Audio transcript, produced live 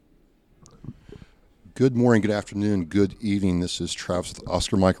Good morning, good afternoon, good evening. This is Travis with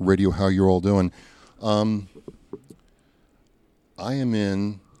Oscar Mike Radio. How you all doing? Um, I am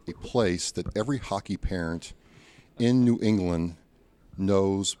in a place that every hockey parent in New England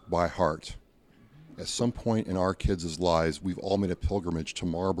knows by heart. At some point in our kids' lives, we've all made a pilgrimage to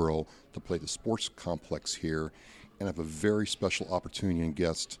Marlboro to play the sports complex here, and I have a very special opportunity and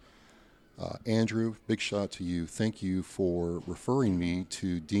guest. Andrew, big shout out to you. Thank you for referring me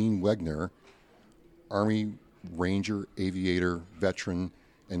to Dean Wegner, Army Ranger, aviator, veteran,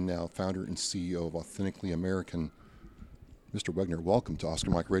 and now founder and CEO of Authentically American. Mr. Wegner, welcome to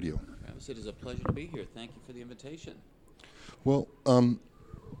Oscar Mike Radio. Travis, it is a pleasure to be here. Thank you for the invitation. Well,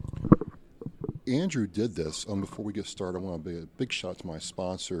 Andrew did this. Before we get started, I want to be a big shout out to my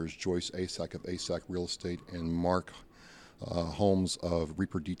sponsors, Joyce Asack of Asack Real Estate and Mark Holmes of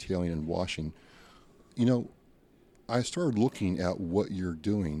Reaper Detailing and Washing. You know, I started looking at what you're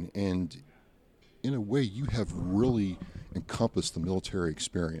doing, and in a way, you have really encompassed the military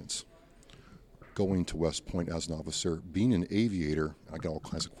experience. Going to West Point as an officer, being an aviator, I got all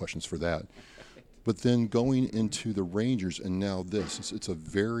kinds of questions for that. But then going into the Rangers and now this, it's a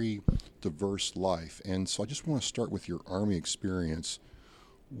very diverse life. And so I just want to start with your Army experience.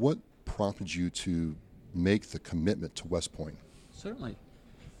 What prompted you to make the commitment to West Point? Certainly.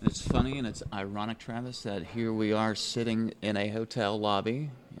 It's funny and it's ironic, Travis, that here we are sitting in a hotel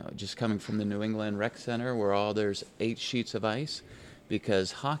lobby, just coming from the New England Rec Center where there's 8 sheets of ice,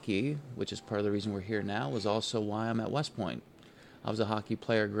 because hockey, which is part of the reason we're here now, was also why I'm at West Point. I was a hockey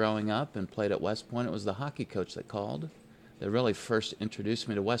player growing up and played at West Point. It was the hockey coach that called that really first introduced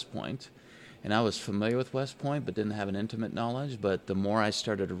me to West Point. And I was familiar with West Point but didn't have an intimate knowledge. But the more I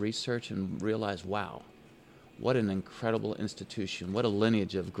started to research and realize, wow, what an incredible institution, what a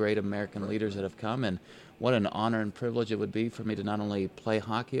lineage of great American leaders that have come, and what an honor and privilege it would be for me to not only play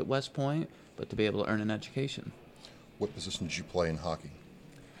hockey at West Point, but to be able to earn an education. What position did you play in hockey?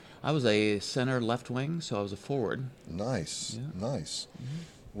 I was a center left wing, so I was a forward. Nice, Yeah. nice.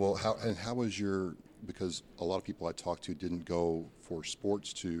 Well, how was your, because a lot of people I talked to didn't go for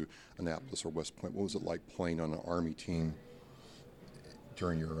sports to Annapolis or West Point. What was it like playing on an Army team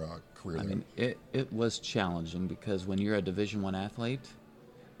during your career I there? mean, it was challenging because when you're a Division I athlete,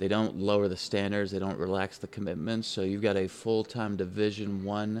 they don't lower the standards, they don't relax the commitments, so you've got a full-time Division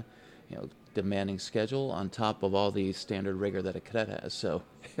I, demanding schedule on top of all the standard rigor that a cadet has. So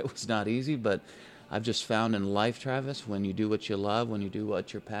it was not easy, but I've just found in life, Travis, when you do what you love, when you do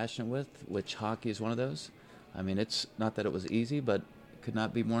what you're passionate with, which hockey is one of those, I mean, it's not that it was easy, but it could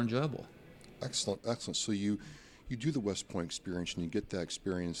not be more enjoyable. Excellent, excellent. So you do the West Point experience and you get that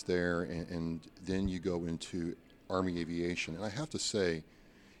experience there, and then you go into Army aviation. And I have to say,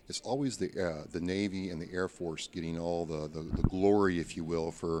 it's always the Navy and the Air Force getting all the glory, if you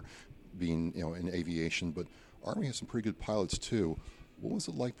will, for being in aviation. But Army has some pretty good pilots too. What was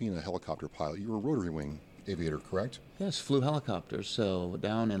it like being a helicopter pilot? You were a rotary wing aviator, correct? Yes, flew helicopters. So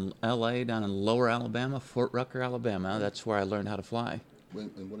down in L.A., down in Lower Alabama, Fort Rucker, Alabama, that's where I learned how to fly.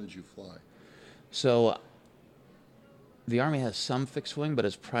 And when did you fly? So the Army has some fixed wing, but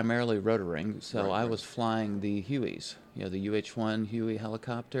it's primarily rotary. So Right, I right. was flying the Hueys, the UH-1 Huey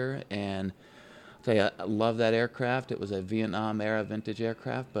helicopter, and I'll tell you, I love that aircraft. It was a Vietnam-era vintage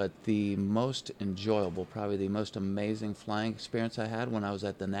aircraft, but the most enjoyable, probably the most amazing flying experience I had when I was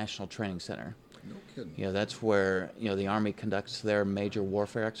at the National Training Center. No kidding. That's where, the Army conducts their major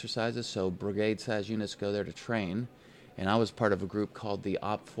warfare exercises, so brigade-size units go there to train, and I was part of a group called the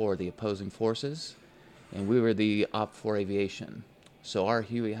OP-4, the Opposing Forces, and we were the OP-4 Aviation. So our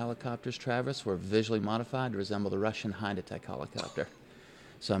Huey helicopters, Travis, were visually modified to resemble the Russian Hind Attack helicopter.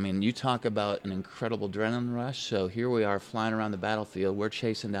 So, I mean, you talk about an incredible adrenaline rush. So here we are flying around the battlefield. We're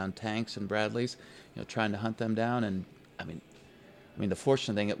chasing down tanks and Bradleys, trying to hunt them down. And, I mean, the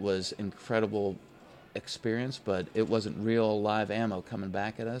fortunate thing, it was incredible experience, but it wasn't real live ammo coming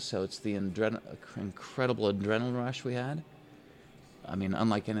back at us. So it's the incredible adrenaline rush we had. I mean,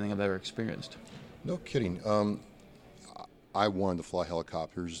 unlike anything I've ever experienced. No kidding. I wanted to fly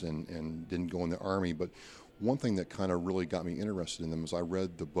helicopters and didn't go in the Army, but one thing that kind of really got me interested in them is I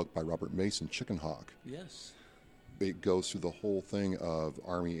read the book by Robert Mason, Chicken Hawk. Yes. It goes through the whole thing of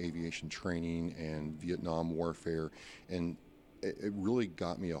Army aviation training and Vietnam warfare, and it really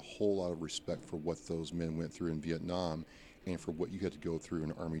got me a whole lot of respect for what those men went through in Vietnam and for what you had to go through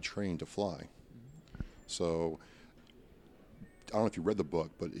in Army training to fly. So I don't know if you read the book,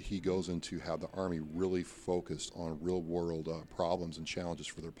 but he goes into how the Army really focused on real-world problems and challenges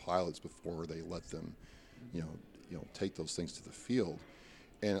for their pilots before they let them, take those things to the field.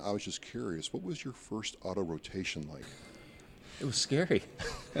 And I was just curious, what was your first auto rotation like? It was scary.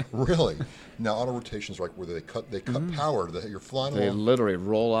 Really? Now auto rotations like where they cut power that you're flying They along. literally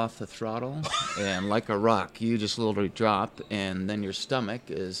roll off the throttle, and like a rock, you just literally drop, and then your stomach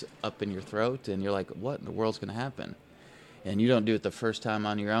is up in your throat, and you're like, what in the world's going to happen? And you don't do it the first time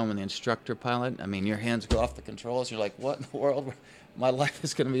on your own when the instructor pilot, I mean, your hands go off the controls, you're like, what in the world? My life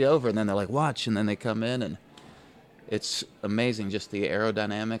is going to be over. And then they're like, watch, and then they come in, and it's amazing just the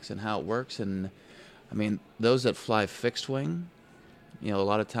aerodynamics and how it works. And I mean, those that fly fixed wing, a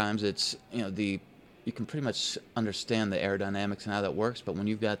lot of times it's, you can pretty much understand the aerodynamics and how that works, but when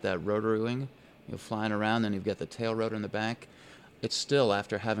you've got that rotary wing, flying around, and you've got the tail rotor in the back, it still,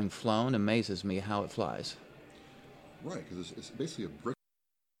 after having flown, amazes me how it flies. Right, because it's basically a brick.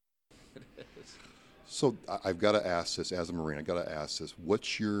 So I've got to ask this as a Marine. I've got to ask this.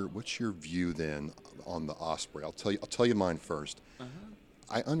 What's your view then on the Osprey? I'll tell you mine first.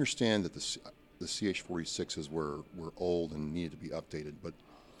 I understand that the CH-46s were old and needed to be updated, but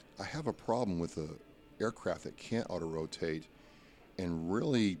I have a problem with a aircraft that can't auto rotate and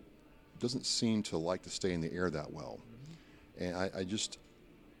really doesn't seem to like to stay in the air that well. And I just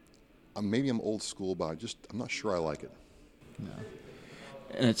maybe I'm old school, but I'm not sure I like it. No.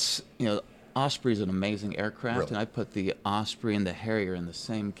 And it's, Osprey is an amazing aircraft, Really? and I put the Osprey and the Harrier in the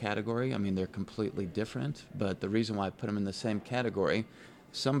same category. I mean, they're completely different, but the reason why I put them in the same category,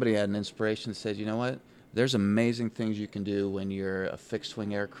 somebody had an inspiration that said, you know what, there's amazing things you can do when you're a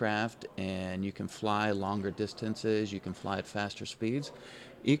fixed-wing aircraft, and you can fly longer distances, you can fly at faster speeds.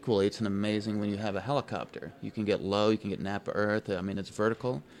 Equally, it's an amazing when you have a helicopter. You can get low, you can get Napa Earth, I mean, it's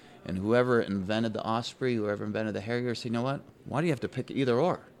vertical. And whoever invented the Osprey, whoever invented the Harrier, said, you know what, why do you have to pick either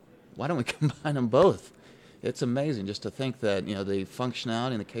or? Why don't we combine them both? It's amazing just to think that, the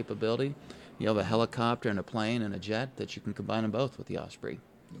functionality and the capability, you have a helicopter and a plane and a jet, that you can combine them both with the Osprey.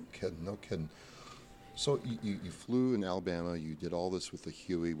 No kidding. So you flew in Alabama. You did all this with the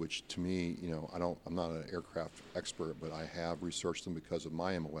Huey, which to me, I'm not an aircraft expert, but I have researched them because of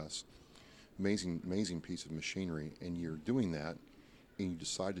my MOS. Amazing piece of machinery. And you're doing that, and you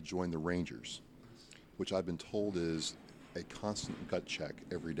decide to join the Rangers, which I've been told is a constant gut check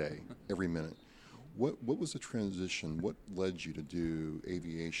every day, every minute. What was the transition? What led you to do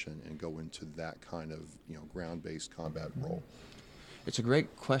aviation and go into that kind of ground-based combat role? It's a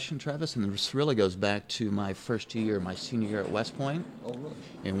great question, Travis, and this really goes back to my first year, my senior year at West Point. Oh, really?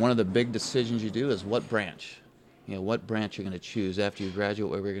 And one of the big decisions you do is what branch. What branch you're going to choose after you graduate,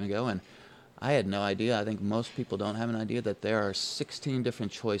 where we're going to go. And I had no idea. I think most people don't have an idea that there are 16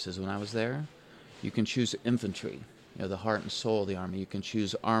 different choices when I was there. You can choose infantry, the heart and soul of the Army. You can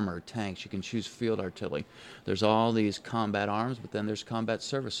choose armor, tanks. You can choose field artillery. There's all these combat arms, but then there's combat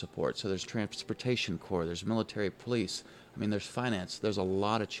service support. So there's transportation corps, there's military police. I mean, there's finance. There's a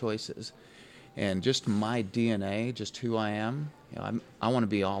lot of choices. And just my DNA, just who I am, I want to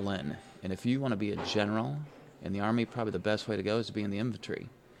be all in. And if you want to be a general in the Army, probably the best way to go is to be in the infantry.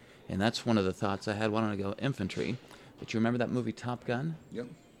 And that's one of the thoughts I had, wanting to go infantry. But you remember that movie Top Gun? Yep.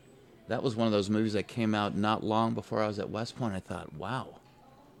 That was one of those movies that came out not long before I was at West Point. I thought, wow,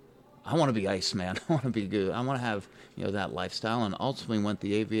 I want to be Iceman. I want to be good. I want to have, that lifestyle, and ultimately went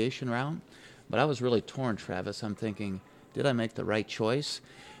the aviation route. But I was really torn, Travis. I'm thinking, did I make the right choice?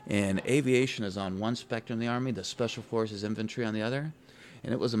 And aviation is on one spectrum of the Army, the Special Forces infantry on the other.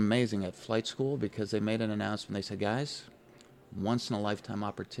 And it was amazing at flight school because they made an announcement. They said, guys, once in a lifetime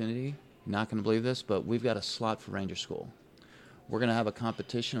opportunity, you're not going to believe this, but we've got a slot for Ranger School. We're going to have a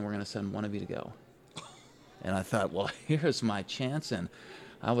competition, and we're going to send one of you to go. And I thought, well, here's my chance. And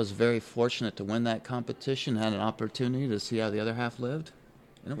I was very fortunate to win that competition, had an opportunity to see how the other half lived.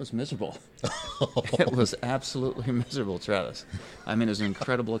 And it was miserable. It was absolutely miserable, Travis. I mean, it was an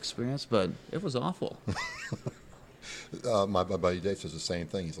incredible experience, but it was awful. My buddy Dave says the same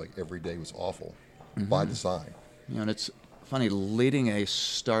thing. He's like, every day was awful by design. And it's funny, leading a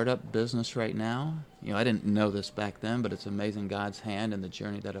startup business right now, I didn't know this back then, but it's amazing God's hand and the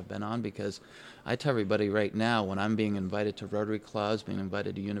journey that I've been on, because I tell everybody right now, when I'm being invited to Rotary clubs, being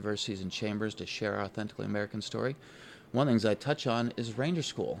invited to universities and chambers to share our authentically American story, one of the things I touch on is Ranger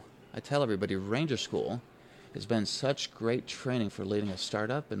School. I tell everybody Ranger School has been such great training for leading a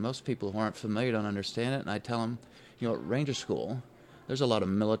startup, and most people who aren't familiar don't understand it, and I tell them, at Ranger School, there's a lot of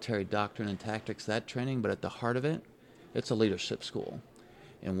military doctrine and tactics, that training, but at the heart of it, it's a leadership school.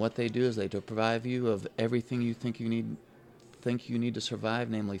 And what they do is they deprive you of everything you think you need to survive,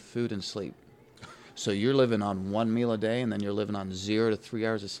 namely food and sleep. So you're living on one meal a day, and then you're living on 0 to 3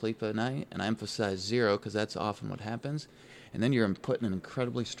 hours of sleep a night. And I emphasize 0 because that's often what happens. And then you're put in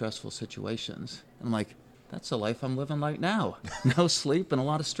incredibly stressful situations. And I'm like, that's the life I'm living right now. No sleep and a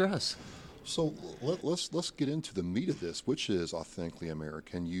lot of stress. So let's get into the meat of this, which is authentically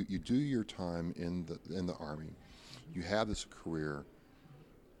American. You do your time in the Army. You have this career,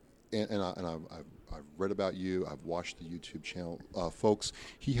 I've read about you. I've watched the YouTube channel. Folks,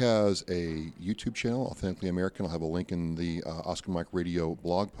 he has a YouTube channel, Authentically American. I'll have a link in the Oscar Mike Radio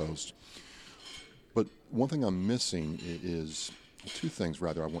blog post. But one thing I'm missing is two things,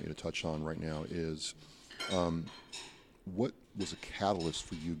 rather, I want you to touch on right now is what was a catalyst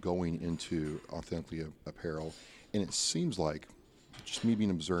for you going into Authentically Apparel? And it seems like, just me being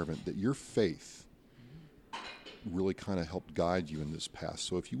observant, that your faith really kind of helped guide you in this path.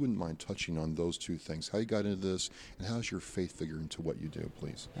 So if you wouldn't mind touching on those two things, how you got into this and how does your faith figure into what you do,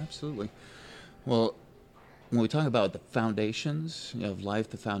 please? Absolutely. Well, when we talk about the foundations of life,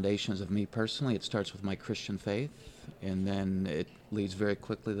 the foundations of me personally, it starts with my Christian faith, and then it leads very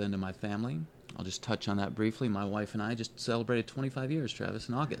quickly then to my family. I'll just touch on that briefly. My wife and I just celebrated 25 years, Travis,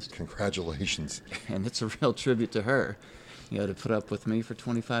 in August. Congratulations. And it's a real tribute to her, to put up with me for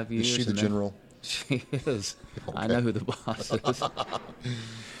 25 years. Is she the general? She is. Okay. I know who the boss is.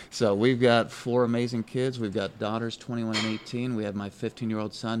 So we've got 4 amazing kids. We've got daughters, 21 and 18. We have my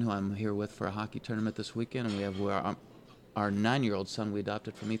 15-year-old son, who I'm here with for a hockey tournament this weekend. And we have our 9-year-old son we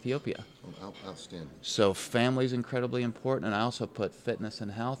adopted from Ethiopia. Oh, outstanding. So family's incredibly important. And I also put fitness and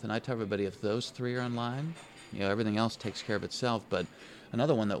health. And I tell everybody, if those 3 are in line, everything else takes care of itself. But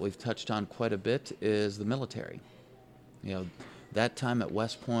another one that we've touched on quite a bit is the military. That time at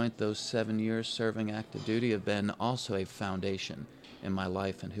West Point, those 7 years serving active duty have been also a foundation in my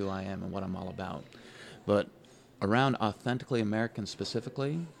life and who I am and what I'm all about. But around Authentically American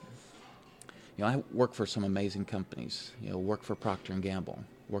specifically, I work for some amazing companies. Worked for Procter & Gamble,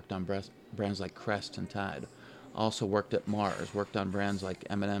 worked on brands like Crest and Tide. Also worked at Mars, worked on brands like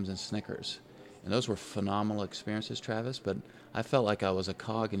M&M's and Snickers. And those were phenomenal experiences, Travis, but I felt like I was a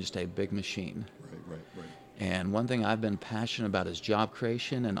cog in just a big machine. Right. And one thing I've been passionate about is job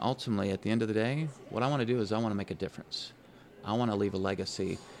creation, and ultimately, at the end of the day, what I want to do is I want to make a difference. I want to leave a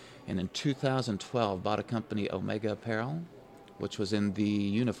legacy. And in 2012, bought a company, Omega Apparel, which was in the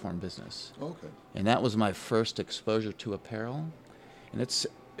uniform business. Okay. And that was my first exposure to apparel. And it's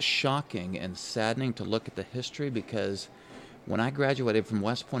shocking and saddening to look at the history, because when I graduated from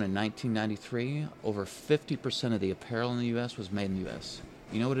West Point in 1993, over 50% of the apparel in the U.S. was made in the U.S.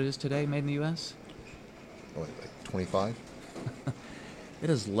 You know what it is today, made in the U.S.? What, like 25? It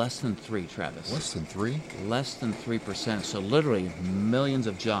is less than 3, Travis. Less than 3? Less than 3%. So literally millions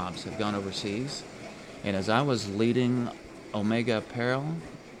of jobs have gone overseas. And as I was leading Omega Apparel,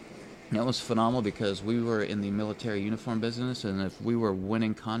 that was phenomenal, because we were in the military uniform business, and if we were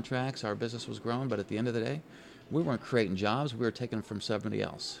winning contracts, our business was growing. But at the end of the day, we weren't creating jobs. We were taking them from somebody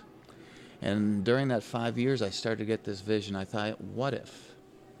else. And during that 5 years, I started to get this vision. I thought, what if?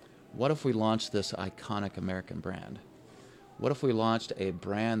 What if we launched this iconic American brand? What if we launched a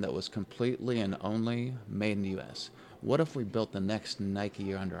brand that was completely and only made in the U.S.? What if we built the next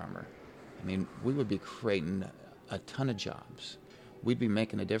Nike or Under Armour? I mean, we would be creating a ton of jobs. We'd be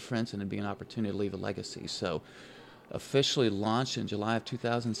making a difference, and it'd be an opportunity to leave a legacy. So officially launched in July of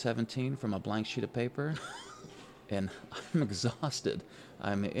 2017 from a blank sheet of paper. And I'm exhausted.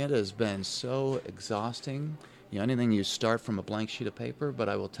 I mean, it has been so exhausting. Anything you start from a blank sheet of paper, but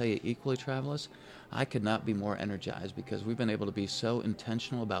I will tell you equally, Travis, I could not be more energized, because we've been able to be so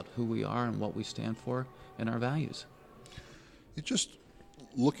intentional about who we are and what we stand for and our values. It's just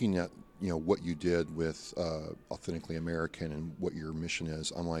looking at, what you did with Authentically American and what your mission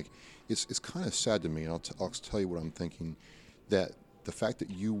is, I'm like, it's kind of sad to me, and I'll tell you what I'm thinking, that the fact that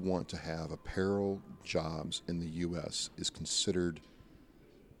you want to have apparel jobs in the U.S. is considered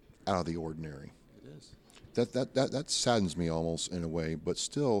out of the ordinary. It is. That saddens me almost in a way, but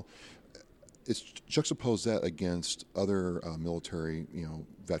still, it's juxtapose that against other military,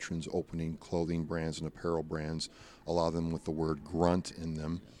 veterans opening clothing brands and apparel brands, a lot of them with the word grunt in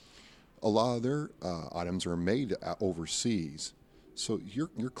them. A lot of their items are made overseas, so you're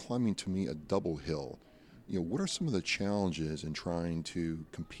climbing to me a double hill. What are some of the challenges in trying to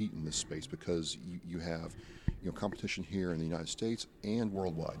compete in this space, because you have competition here in the United States and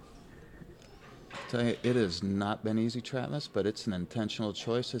worldwide? Tell you, it has not been easy, Travis, but it's an intentional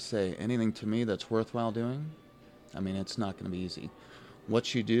choice to say anything to me that's worthwhile doing. I mean, it's not going to be easy.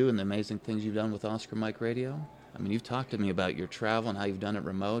 What you do and the amazing things you've done with Oscar Mike Radio, I mean, you've talked to me about your travel and how you've done it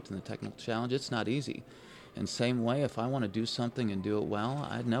remote and the technical challenge. It's not easy. And same way, if I want to do something and do it well,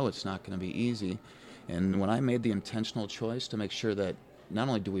 I know it's not going to be easy. And when I made the intentional choice to make sure that not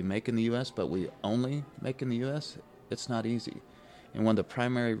only do we make in the U.S., but we only make in the U.S., it's not easy. And one of the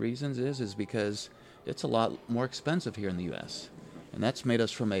primary reasons is because it's a lot more expensive here in the U.S. And that's made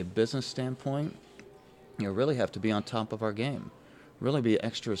us, from a business standpoint, really have to be on top of our game. Really be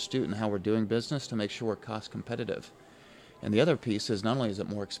extra astute in how we're doing business to make sure we're cost competitive. And the other piece is, not only is it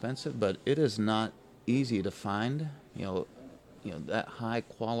more expensive, but it is not easy to find, that high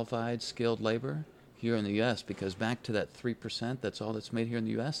qualified, skilled labor here in the U.S., because back to that 3%, that's all that's made here in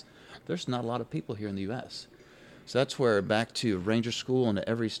the U.S., there's not a lot of people here in the U.S. So that's where, back to Ranger School and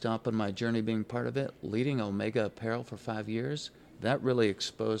every stop on my journey being part of it, leading Omega Apparel for 5 years, that really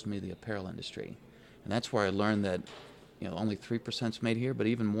exposed me to the apparel industry. And that's where I learned that, only 3% is made here, but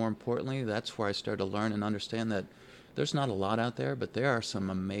even more importantly, that's where I started to learn and understand that there's not a lot out there, but there are some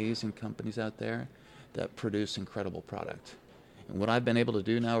amazing companies out there that produce incredible product. And what I've been able to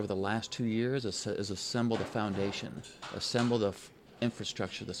do now over the last 2 years is assemble the foundation, assemble the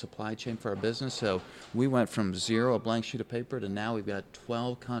infrastructure, the supply chain for our business. So we went from zero, a blank sheet of paper, to now we've got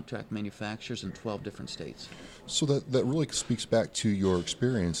 12 contract manufacturers in 12 different states. So that really speaks back to your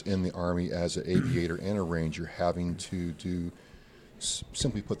experience in the Army as an aviator and a Ranger, having to do,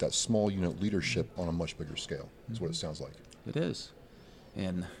 simply put, that small unit leadership on a much bigger scale, is what it sounds like. It is.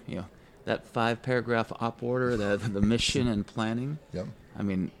 And, that 5-paragraph op order, the mission and planning. Yep. I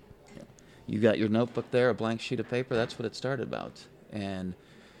mean, you got your notebook there, a blank sheet of paper, that's what it started about. And,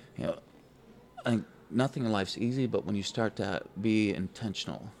 I think nothing in life's easy, but when you start to be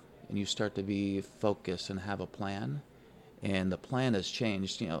intentional and you start to be focused and have a plan, and the plan has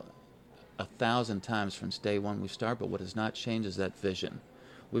changed, 1,000 times from day one we start, but what has not changed is that vision.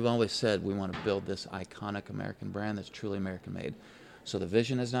 We've always said we want to build this iconic American brand that's truly American made. So the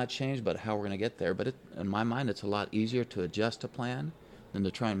vision has not changed, but how we're going to get there. But in my mind, it's a lot easier to adjust a plan than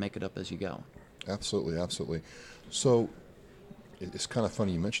to try and make it up as you go. Absolutely, absolutely. So it's kind of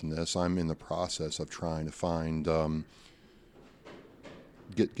funny you mentioned this. I'm in the process of trying to find,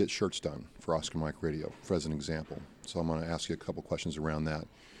 get shirts done for Oscar Mike Radio, for as an example. So I'm going to ask you a couple questions around that.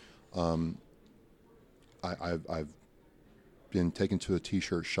 I've been taken to a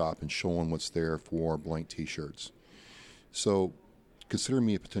T-shirt shop and shown what's there for blank T-shirts. So consider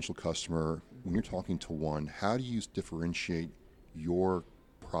me a potential customer. When you're talking to one, how do you differentiate your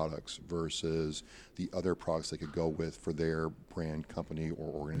products versus the other products they could go with for their brand, company, or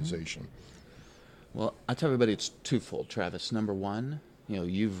organization? Well, I tell everybody it's twofold, Travis. Number one,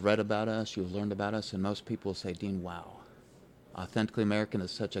 you've read about us, you've learned about us, and most people say, Dean, wow, Authentically American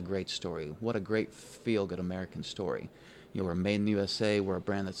is such a great story. What a great feel-good American story. We're made in the USA. We're a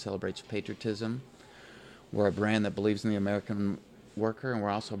brand that celebrates patriotism. We're a brand that believes in the American worker, and we're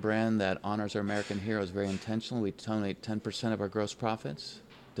also a brand that honors our American heroes very intentionally. We donate 10% of our gross profits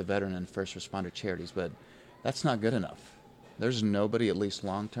to veteran and first responder charities, but that's not good enough. There's nobody, at least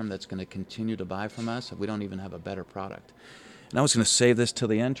long-term, that's going to continue to buy from us if we don't even have a better product. And I was going to save this till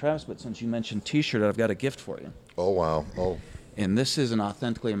the end, Travis, but since you mentioned T-shirt, I've got a gift for you. Oh, wow. Oh. And this is an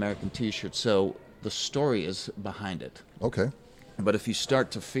Authentically American T-shirt, so the story is behind it. Okay. But if you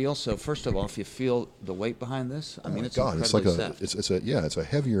start to feel, so first of all, if you feel the weight behind this, I mean, it's God, incredibly it's a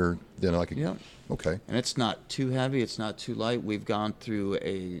heavier than like a, yeah. Okay. And it's not too heavy, it's not too light. We've gone through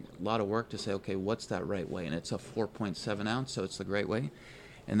a lot of work to say, okay, what's that right way? And it's a 4.7 ounce, so it's the great way.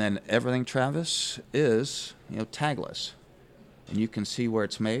 And then everything, Travis, is, tagless. And you can see where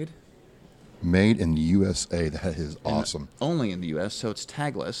it's made. Made in the USA. That is awesome. And only in the US, so it's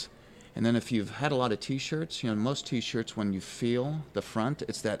tagless. And then if you've had a lot of T-shirts, most T-shirts, when you feel the front,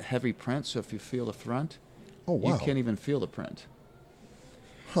 it's that heavy print. So if you feel the front, oh, wow. You can't even feel the print.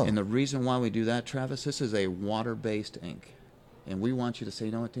 Huh. And the reason why we do that, Travis, this is a water-based ink. And we want you to say,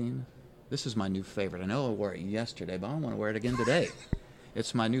 you know what, Dean? This is my new favorite. I know I wore it yesterday, but I want to wear it again today.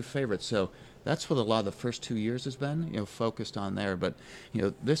 It's my new favorite. So that's what a lot of the first 2 years has been, focused on there. But,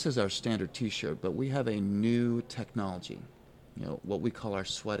 this is our standard T-shirt, but we have a new technology. What we call our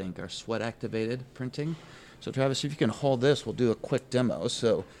sweat ink, our sweat-activated printing. So, Travis, if you can hold this, we'll do a quick demo.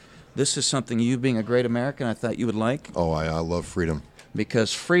 So this is something you, being a great American, I thought you would like. Oh, I love freedom.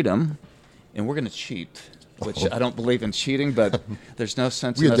 Because freedom, and we're going to cheat, which I don't believe in cheating, but there's no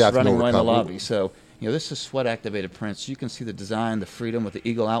sense in us running away in the lobby. So, this is sweat-activated print. So you can see the design, the freedom with the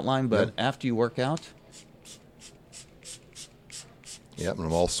eagle outline, but after you work out, yep, and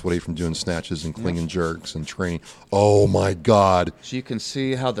I'm all sweaty from doing snatches and clean and jerks and training. Oh, my God. So you can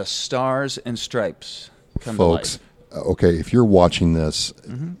see how the stars and stripes come Folks, to life. Okay, if you're watching this,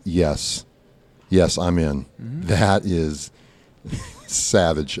 yes, I'm in. That is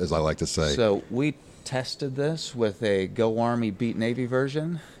savage, as I like to say. So we tested this with a Go Army Beat Navy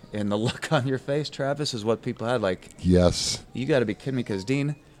version, and the look on your face, Travis, is what people had. Like, yes. You got to be kidding me, because,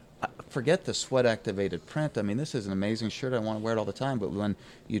 Dean, forget the sweat-activated print. I mean, this is an amazing shirt. I want to wear it all the time. But when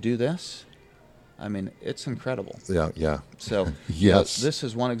you do this, I mean, it's incredible. Yeah, yeah. So Yes. this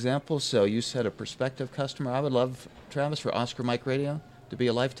is one example. So you said a prospective customer. I would love, Travis, for Oscar Mike Radio to be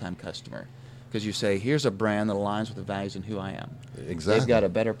a lifetime customer, because you say, here's a brand that aligns with the values and who I am. Exactly. They've got a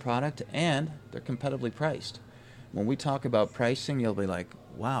better product, and they're competitively priced. When we talk about pricing, you'll be like,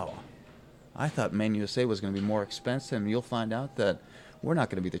 wow, I thought Man USA was going to be more expensive, and you'll find out that we're not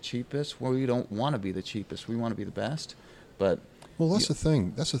going to be the cheapest. We don't want to be the cheapest. We want to be the best. But Well, that's the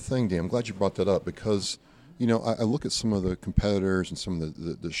thing. That's the thing, Dan. I'm glad you brought that up because, I look at some of the competitors and some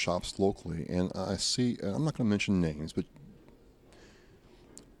of the shops locally, and I see, and I'm not going to mention names, but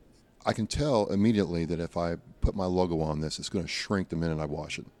I can tell immediately that if I put my logo on this, it's going to shrink the minute I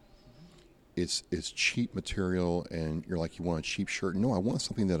wash it. It's cheap material, and you're like, you want a cheap shirt? No, I want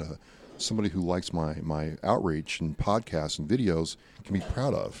something that somebody who likes my outreach and podcasts and videos can be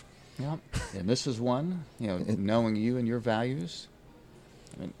proud of. yeah, and this is one. Knowing you and your values.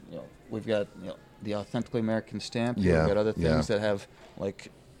 I mean, we've got the authentically American stamp. Yeah, We've got other things yeah. that have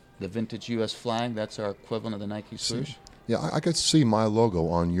like the vintage U.S. flag. That's our equivalent of the Nike swoosh. Yeah, I could see my logo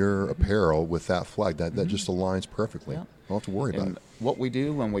on your apparel with that flag. That just aligns perfectly. Yeah. I don't have to worry about And it. what we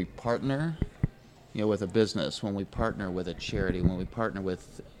do when we partner, with a business, when we partner with a charity, when we partner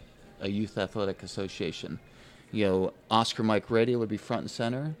with a youth athletic association, Oscar Mike Radio would be front and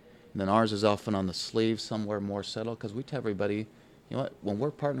center, and then ours is often on the sleeve somewhere more subtle, because we tell everybody, when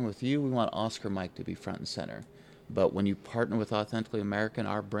we're partnering with you, we want Oscar Mike to be front and center. But when you partner with Authentically American,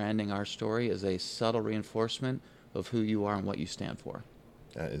 our branding, our story is a subtle reinforcement of who you are and what you stand for.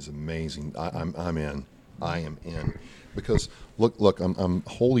 That is amazing. I'm in. I am in, because look, I'm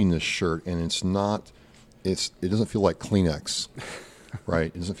holding this shirt, and it doesn't feel like Kleenex, right?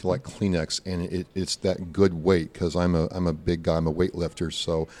 It doesn't feel like Kleenex, and it's that good weight, because I'm a big guy. I'm a weightlifter,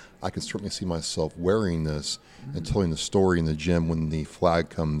 so I can certainly see myself wearing this and telling the story in the gym when the flag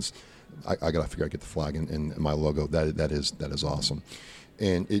comes. I got to figure out to get the flag and my logo. That is awesome,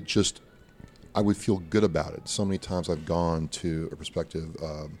 and it just. I would feel good about it. So many times I've gone to a prospective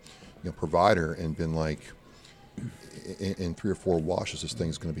provider and been like, in 3 or 4 washes, this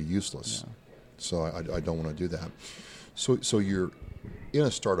thing's going to be useless. Yeah. So I don't want to do that. So you're in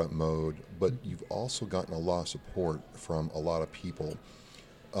a startup mode, but you've also gotten a lot of support from a lot of people.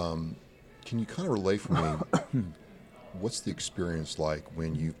 Can you kind of relay for me, what's the experience like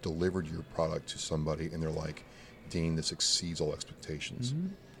when you've delivered your product to somebody and they're like, Dean, this exceeds all expectations? Mm-hmm.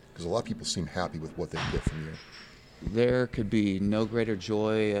 Because a lot of people seem happy with what they get from you. There could be no greater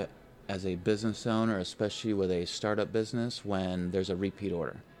joy as a business owner, especially with a startup business, when there's a repeat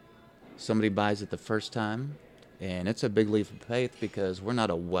order. Somebody buys it the first time, and it's a big leap of faith, because we're not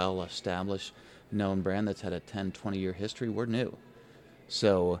a well-established, known brand that's had a 10, 20-year history. We're new.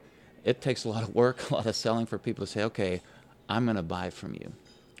 So it takes a lot of work, a lot of selling for people to say, okay, I'm going to buy from you.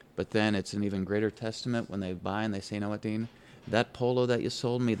 But then it's an even greater testament when they buy and they say, you know what, Dean? That polo that you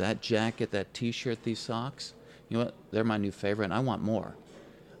sold me, that jacket, that T-shirt, these socks, you know what? They're my new favorite, and I want more.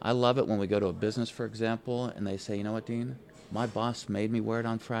 I love it when we go to a business, for example, and they say, you know what, Dean? My boss made me wear it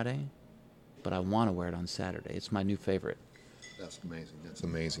on Friday, but I want to wear it on Saturday. It's my new favorite. That's amazing. That's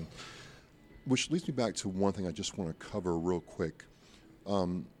amazing. Which leads me back to one thing I just want to cover real quick.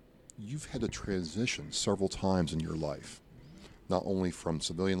 You've had to transition several times in your life, not only from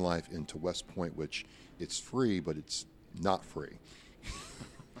civilian life into West Point, which it's free, but it's not free.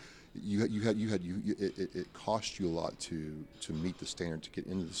 It cost you a lot to meet the standard to get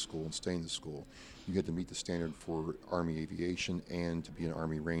into the school and stay in the school. You had to meet the standard for Army Aviation and to be an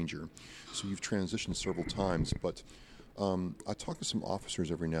Army Ranger. So you've transitioned several times, but I talk to some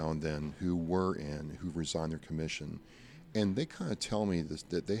officers every now and then who've resigned their commission, and they kind of tell me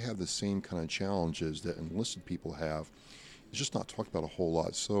that they have the same kind of challenges that enlisted people have. It's just not talked about a whole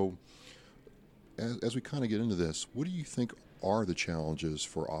lot. So as we kind of get into this, what do you think are the challenges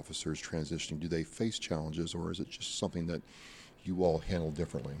for officers transitioning? Do they face challenges, or is it just something that you all handle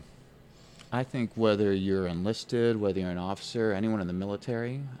differently? I think whether you're enlisted, whether you're an officer, anyone in the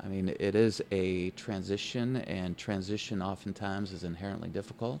military, I mean, it is a transition, and transition oftentimes is inherently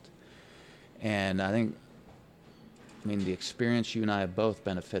difficult. And the experience, you and I have both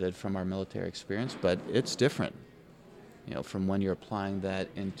benefited from our military experience, but it's different, from when you're applying that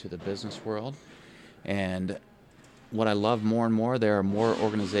into the business world. And what I love more and more, there are more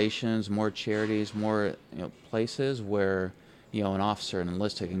organizations, more charities, more places where an officer and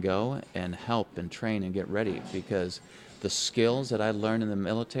enlisted can go and help and train and get ready, because the skills that I learned in the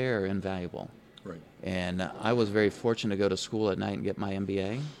military are invaluable. Right. And I was very fortunate to go to school at night and get my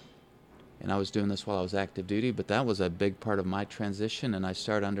MBA. And I was doing this while I was active duty, but that was a big part of my transition. And I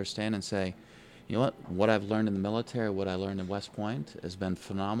started to understand and say, what I've learned in the military, what I learned in West Point has been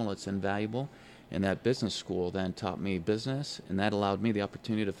phenomenal. It's invaluable. And that business school then taught me business, and that allowed me the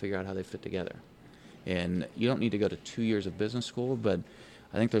opportunity to figure out how they fit together. And you don't need to go to 2 years of business school, but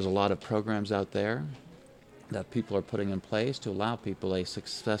I think there's a lot of programs out there that people are putting in place to allow people a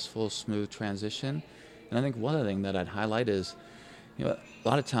successful, smooth transition. And I think one other thing that I'd highlight is, a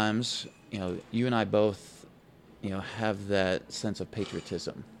lot of times, you and I both, have that sense of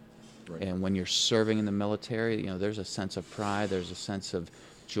patriotism. Right. And when you're serving in the military, there's a sense of pride, there's a sense of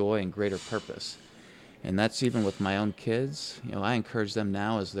joy and greater purpose. And that's even with my own kids. I encourage them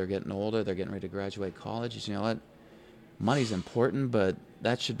now as they're getting older, they're getting ready to graduate college. You know what? Money's important, but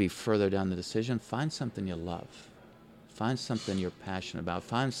that should be further down the decision. Find something you love. Find something you're passionate about.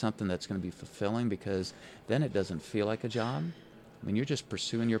 Find something that's going to be fulfilling, because then it doesn't feel like a job. I mean, you're just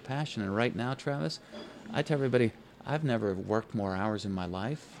pursuing your passion. And right now, Travis, I tell everybody, I've never worked more hours in my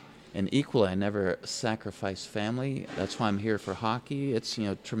life. And equally, I never sacrificed family. That's why I'm here for hockey. It's,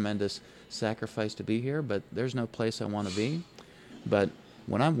 tremendous sacrifice to be here, but there's no place I want to be. But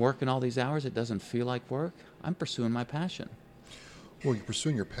when I'm working all these hours, it doesn't feel like work. I'm pursuing my passion. Well, you're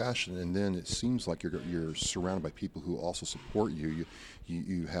pursuing your passion, and then it seems like you're surrounded by people who also support you.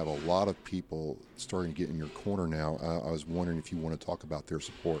 You have a lot of people starting to get in your corner now. I was wondering if you want to talk about their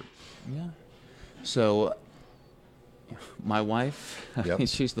support. Yeah. So my wife, Yep.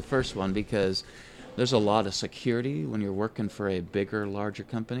 she's the first one, because there's a lot of security when you're working for a bigger, larger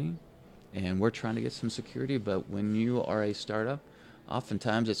company, and we're trying to get some security. But when you are a startup,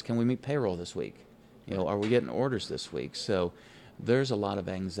 oftentimes it's, can we meet payroll this week? Are we getting orders this week? So there's a lot of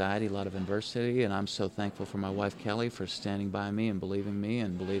anxiety, a lot of adversity, and I'm so thankful for my wife, Kelly, for standing by me and believing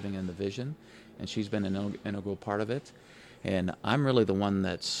in the vision, and she's been an integral part of it. And I'm really the one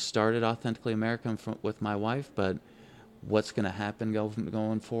that started Authentically American with my wife, but what's going to happen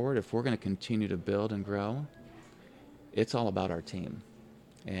going forward, if we're going to continue to build and grow, it's all about our team.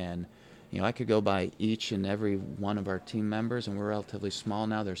 And I could go by each and every one of our team members, and we're relatively small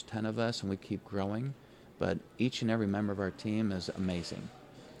now. There's 10 of us, and we keep growing. But each and every member of our team is amazing.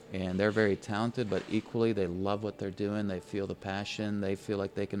 And they're very talented, but equally they love what they're doing. They feel the passion. They feel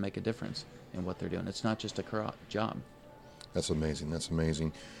like they can make a difference in what they're doing. It's not just a job. That's amazing. That's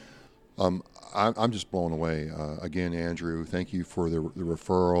amazing. I'm just blown away. Again, Andrew, thank you for the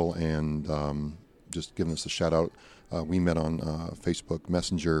referral and just giving us a shout out. We met on Facebook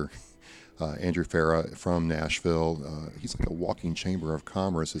Messenger. Andrew Farah from Nashville. He's like a walking chamber of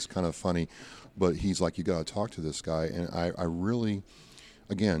commerce. It's kind of funny, but he's like, you got to talk to this guy. And I really,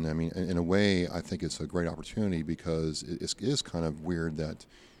 again, I mean, in a way, I think it's a great opportunity, because it is kind of weird that,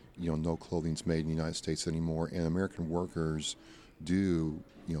 no clothing's made in the United States anymore, and American workers do,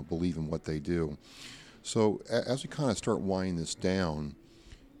 believe in what they do. So as we kind of start winding this down,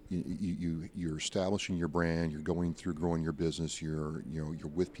 you're establishing your brand, you're going through growing your business, you're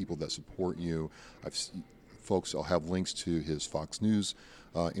with people that support you. I'll have links to his Fox News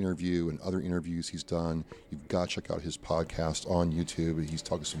interview and other interviews he's done. You've got to check out his podcast on YouTube. He's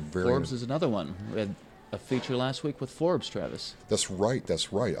talking some very... Forbes is another one. We had a feature last week with Forbes, Travis. That's right.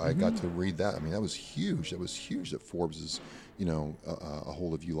 I got to read that. I mean, that was huge. That Forbes is, a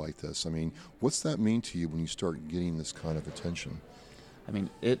hold of you like this. I mean, what's that mean to you when you start getting this kind of attention? I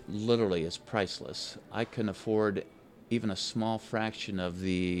mean, it literally is priceless. I couldn't afford even a small fraction of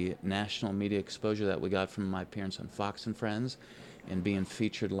the national media exposure that we got from my appearance on Fox and Friends and being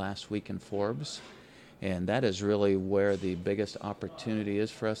featured last week in Forbes. And that is really where the biggest opportunity is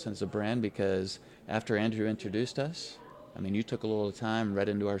for us as a brand, because after Andrew introduced us, I mean, you took a little time, read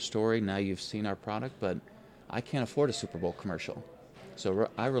into our story, now you've seen our product, but I can't afford a Super Bowl commercial. So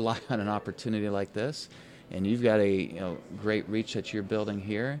I rely on an opportunity like this. And you've got a great reach that you're building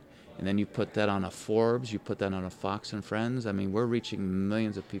here, and then you put that on a Forbes, you put that on a Fox and Friends. I mean, we're reaching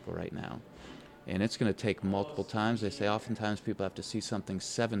millions of people right now, and it's going to take multiple times. They say oftentimes people have to see something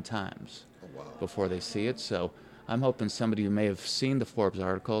 7 times before they see it. So I'm hoping somebody who may have seen the Forbes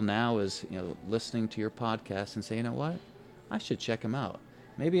article now is listening to your podcast and say, you know what, I should check him out.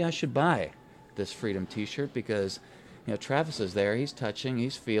 Maybe I should buy this Freedom T-shirt, because Travis is there, he's touching,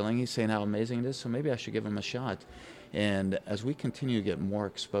 he's feeling, he's saying how amazing it is, so maybe I should give him a shot. And as we continue to get more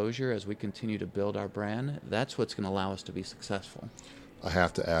exposure, as we continue to build our brand, that's what's going to allow us to be successful. I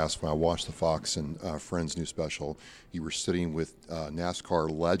have to ask, when I watched the Fox and Friends new special, you were sitting with NASCAR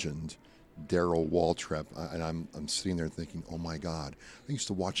legend Darrell Waltrip, and I'm sitting there thinking, oh my God, I used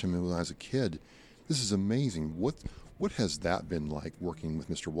to watch him when I was a kid. This is amazing. What has that been like, working with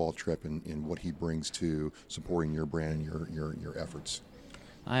Mr. Waltrip and what he brings to supporting your brand and your efforts?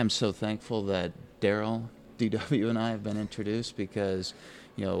 I am so thankful that Darrell, DW, and I have been introduced, because,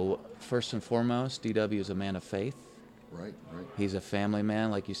 first and foremost, DW is a man of faith, Right, right. He's a family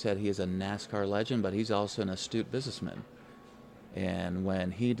man. Like you said, he is a NASCAR legend, but he's also an astute businessman. And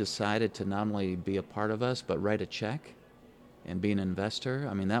when he decided to not only be a part of us, but write a check and be an investor,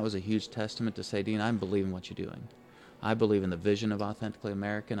 I mean, that was a huge testament to say, Dean, I believe in what you're doing. I believe in the vision of Authentically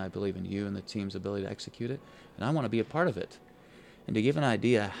American. I believe in you and the team's ability to execute it, and I want to be a part of it. And to give an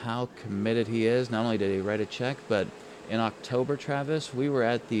idea how committed he is, not only did he write a check, but in October, Travis, we were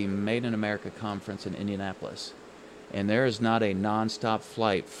at the Made in America conference in Indianapolis. And there is not a nonstop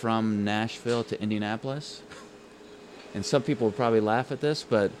flight from Nashville to Indianapolis. And some people would probably laugh at this,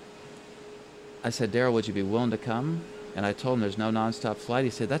 but I said, Daryl, would you be willing to come? And I told him there's no nonstop flight.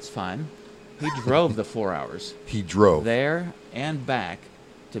 He said, that's fine. He drove the 4 hours. He drove. There and back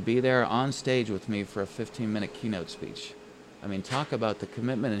to be there on stage with me for a 15-minute keynote speech. I mean, talk about the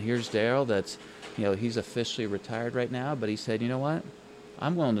commitment. And here's Daryl that's, he's officially retired right now, but he said, you know what?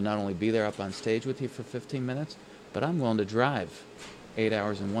 I'm willing to not only be there up on stage with you for 15 minutes, but I'm willing to drive 8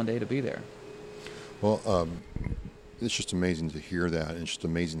 hours in one day to be there. Well, it's just amazing to hear that, and it's just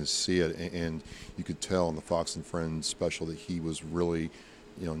amazing to see it. And you could tell in the Fox and Friends special that he was really,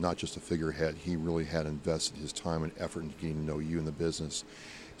 not just a figurehead. He really had invested his time and effort into getting to know you in the business.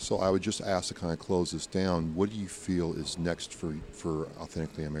 So I would just ask to kind of close this down. What do you feel is next for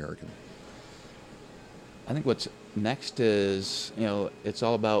Authentically American? I think what's next is, it's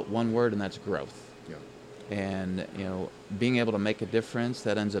all about one word, and that's growth. Yeah. And, being able to make a difference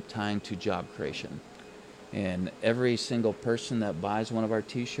that ends up tying to job creation. And every single person that buys one of our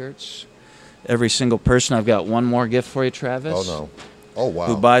T-shirts, every single person, I've got one more gift for you, Travis. Oh, no. Oh, wow.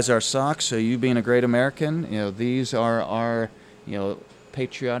 Who buys our socks. So you being a great American, these are our,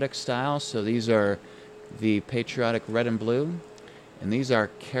 patriotic style. So these are the patriotic red and blue. And these are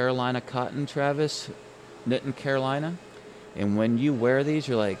Carolina cotton, Travis, knit in Carolina. And when you wear these,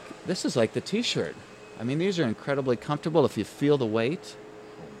 you're like, this is like the T-shirt. I mean, these are incredibly comfortable if you feel the weight.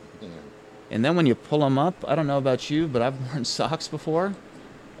 And then when you pull them up, I don't know about you, but I've worn socks before.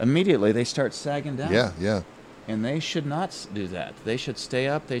 Immediately, they start sagging down. Yeah, yeah. And they should not do that. They should stay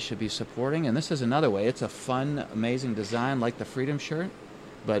up. They should be supporting. And this is another way. It's a fun, amazing design like the Freedom shirt,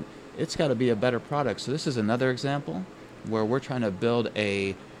 but it's got to be a better product. So this is another example where we're trying to build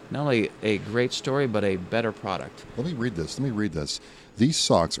not only a great story, but a better product. Let me read this. These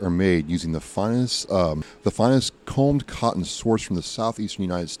socks are made using the finest combed cotton sourced from the southeastern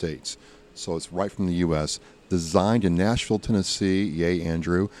United States. So it's right from the U.S., designed in Nashville, Tennessee, yay,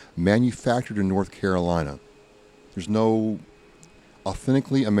 Andrew, manufactured in North Carolina. There's no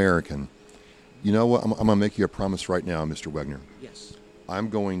Authentically American. You know what? I'm going to make you a promise right now, Mr. Wegner. Yes. I'm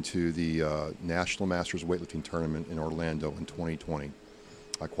going to the National Masters Weightlifting Tournament in Orlando in 2020.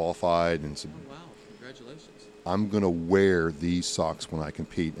 I qualified and said, wow, congratulations. I'm going to wear these socks when I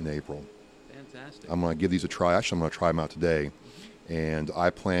compete in April. Fantastic. I'm going to give these a try. Actually, I'm going to try them out today. And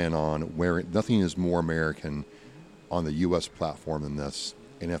I plan on wearing, nothing is more American on the U.S. platform than this.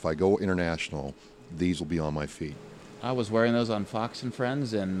 And if I go international, these will be on my feet. I was wearing those on Fox and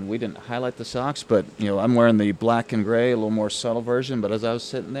Friends, and we didn't highlight the socks, but, I'm wearing the black and gray, a little more subtle version. But as I was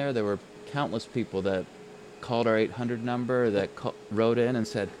sitting there were countless people that called our 800 number, that wrote in and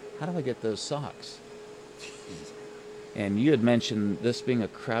said, how do I get those socks? And you had mentioned this being a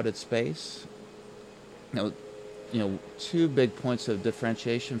crowded space. Two big points of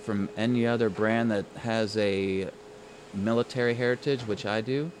differentiation from any other brand that has a military heritage, which I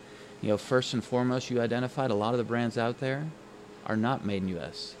do. First and foremost, you identified a lot of the brands out there are not made in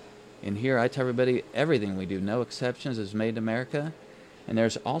U.S. And here I tell everybody everything we do, no exceptions, is made in America. And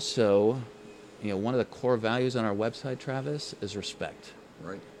there's also, one of the core values on our website, Travis, is respect.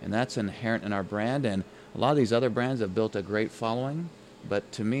 Right. And that's inherent in our brand. And a lot of these other brands have built a great following.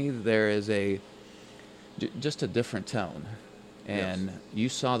 But to me, there is just a different tone. And Yes. You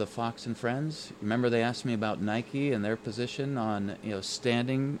saw the Fox and Friends. Remember they asked me about Nike and their position on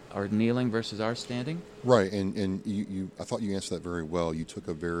standing or kneeling versus our standing? Right, and you I thought you answered that very well. You took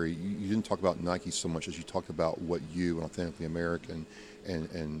you didn't talk about Nike so much as you talked about what you and Authentically American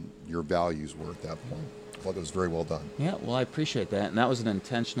and your values were at that point. I thought it was very well done. Yeah, well, I appreciate that. And that was an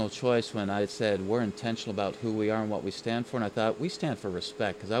intentional choice when I said we're intentional about who we are and what we stand for. And I thought we stand for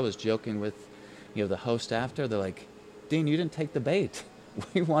respect, because I was joking with the host after. They're like, Dean, you didn't take the bait.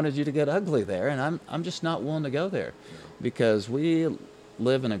 We wanted you to get ugly there, and I'm just not willing to go there, because we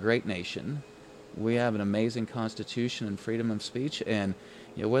live in a great nation. We have an amazing constitution and freedom of speech, and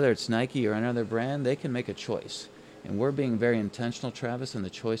whether it's Nike or another brand, they can make a choice. And we're being very intentional, Travis, in the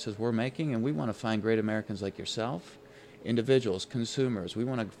choices we're making, and we want to find great Americans like yourself, individuals, consumers. We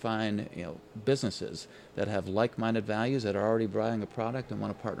want to find businesses that have like-minded values, that are already buying a product and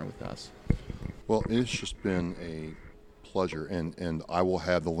want to partner with us. Well, it's just been a pleasure, and I will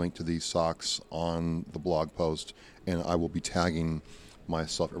have the link to these socks on the blog post, and I will be tagging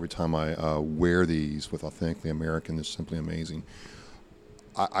myself every time I wear these with Authentically American. It's simply amazing.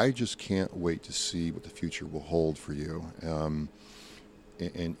 I just can't wait to see what the future will hold for you.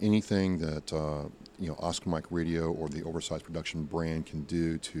 And anything that Oscar Mike Radio or the Oversized Production brand can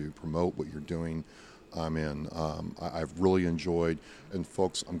do to promote what you're doing, I'm in. I've really enjoyed, and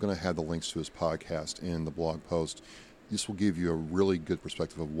folks, I'm going to have the links to his podcast in the blog post. This will give you a really good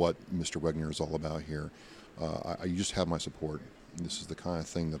perspective of what Mr. Wegner is all about here. You just have my support. This is the kind of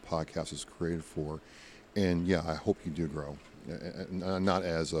thing the podcast is created for, and yeah, I hope you do grow. Not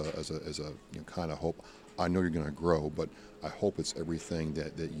as a kind of hope. I know you're going to grow, but I hope it's everything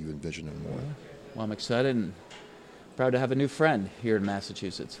that you envision and more. Well, I'm excited and proud to have a new friend here in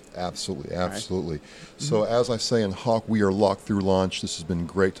Massachusetts. Absolutely. Right. So as I say in Hawk, we are locked through launch. This has been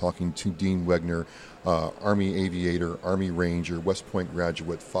great talking to Dean Wegner, Army aviator, Army Ranger, West Point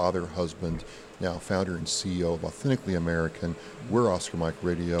graduate, father, husband, now founder and CEO of Authentically American. We're Oscar Mike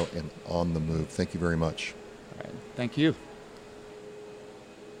Radio and On the Move. Thank you very much. All right. Thank you.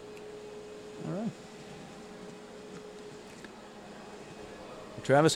 All right. Travis?